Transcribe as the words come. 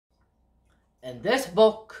In this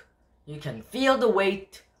book, you can feel the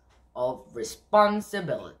weight of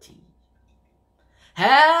responsibility.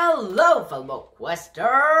 Hello, fellow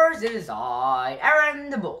BookQuesters! It is I,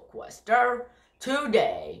 Aaron the BookQuester.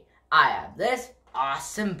 Today, I have this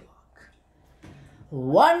awesome book,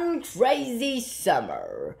 One Crazy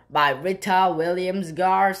Summer by Rita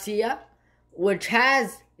Williams-Garcia, which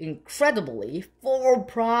has incredibly 4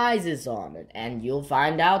 prizes on it, and you'll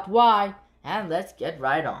find out why. And let's get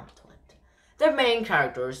right on to it. The main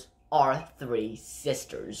characters are 3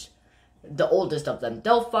 sisters. The oldest of them,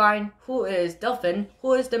 Delphine, who is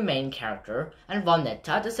the main character, and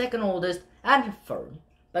Vonetta, the second oldest, and Fern.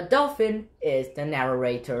 But Delphine is the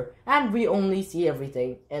narrator, and we only see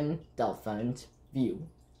everything in Delphine's view.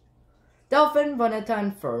 Delphine, Vonetta,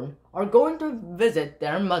 and Fern are going to visit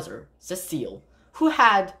their mother, Cecile, who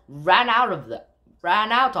had ran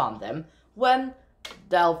out on them when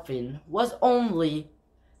Delphine was only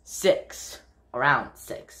 6, around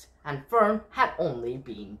 6, and Fern had only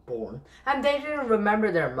been born, and they didn't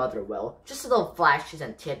remember their mother well, just little flashes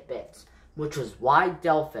and tidbits, which was why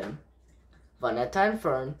Delphine, Vonetta, and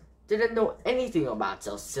Fern didn't know anything about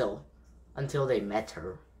Cecile until they met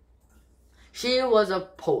her. She was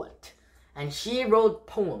a poet, and she wrote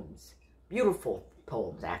poems, beautiful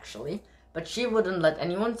poems actually, but she wouldn't let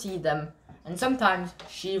anyone see them, and sometimes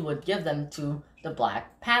she would give them to the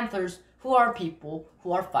Black Panthers, who are people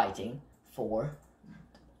who are fighting for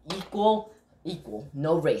equal,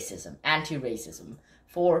 no racism, anti-racism,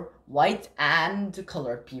 for white and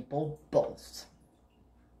colored people both.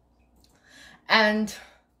 And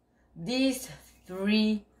these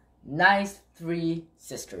 3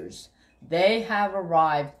 sisters, they have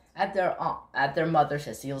arrived at their mother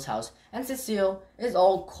Cecile's house, and Cecile is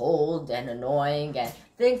all cold and annoying and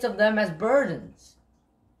thinks of them as burdens.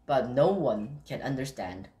 But no one can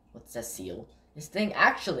understand what Cecile is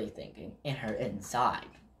actually thinking in her inside.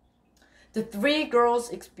 The 3 girls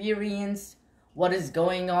experience what is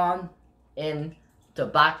going on in the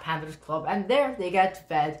Black Panthers Club, and there they get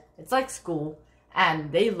fed. It's like school, and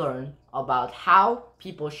they learn about how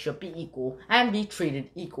people should be equal and be treated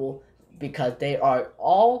equal because they are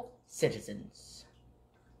all citizens.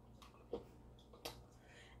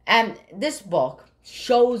 And this book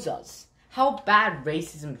shows us how bad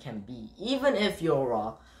racism can be, even if you're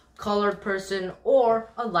a colored person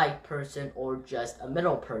or a light person or just a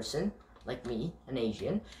middle person, like me, an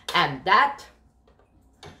Asian, and that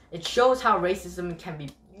it shows how racism can be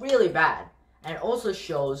really bad, and it also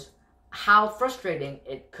shows how frustrating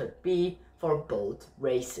it could be for both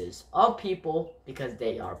races of people because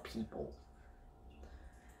they are people.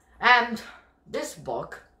 And this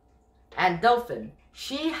book, and Delphine,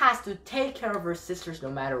 she has to take care of her sisters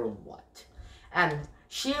no matter what. And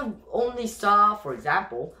she only saw, for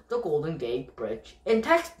example, the Golden Gate Bridge in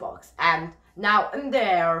textbooks, and now in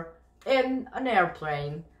an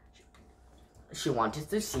airplane, she wanted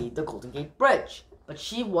to see the Golden Gate Bridge, but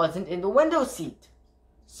she wasn't in the window seat.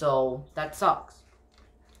 So that sucks.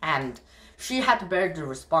 And she had to bear the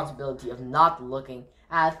responsibility of not looking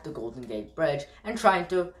at the Golden Gate Bridge and trying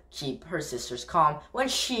to keep her sisters calm when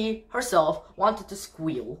she herself wanted to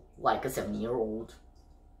squeal like a 7-year-old.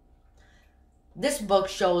 This book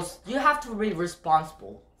shows you have to be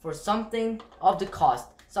responsible for something of the cost,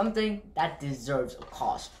 something that deserves a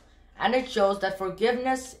cost. And it shows that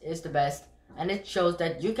forgiveness is the best, and it shows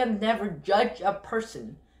that you can never judge a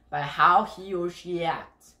person by how he or she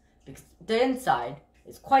acts, because the inside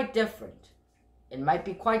is quite different. It might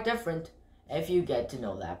be quite different if you get to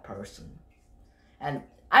know that person. And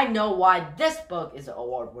I know why this book is an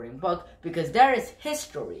award-winning book, because there is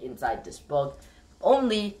history inside this book,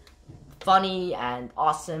 only funny and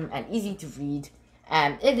awesome and easy to read,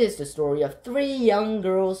 and it is the story of 3 young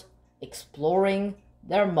girls exploring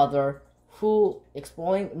their mother,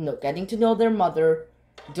 getting to know their mother,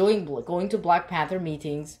 going to Black Panther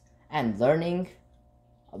meetings, and learning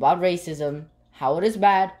about racism, how it is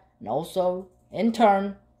bad, and also, in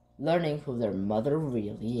turn, learning who their mother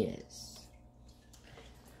really is.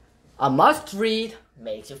 A must-read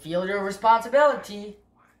makes you feel your responsibility.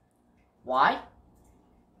 Why?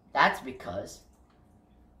 That's because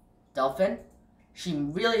Delphine, she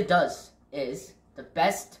really is the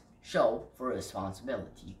best show for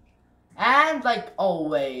responsibility. And like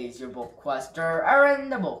always, your BookQuester, Aaron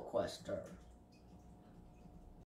the BookQuester.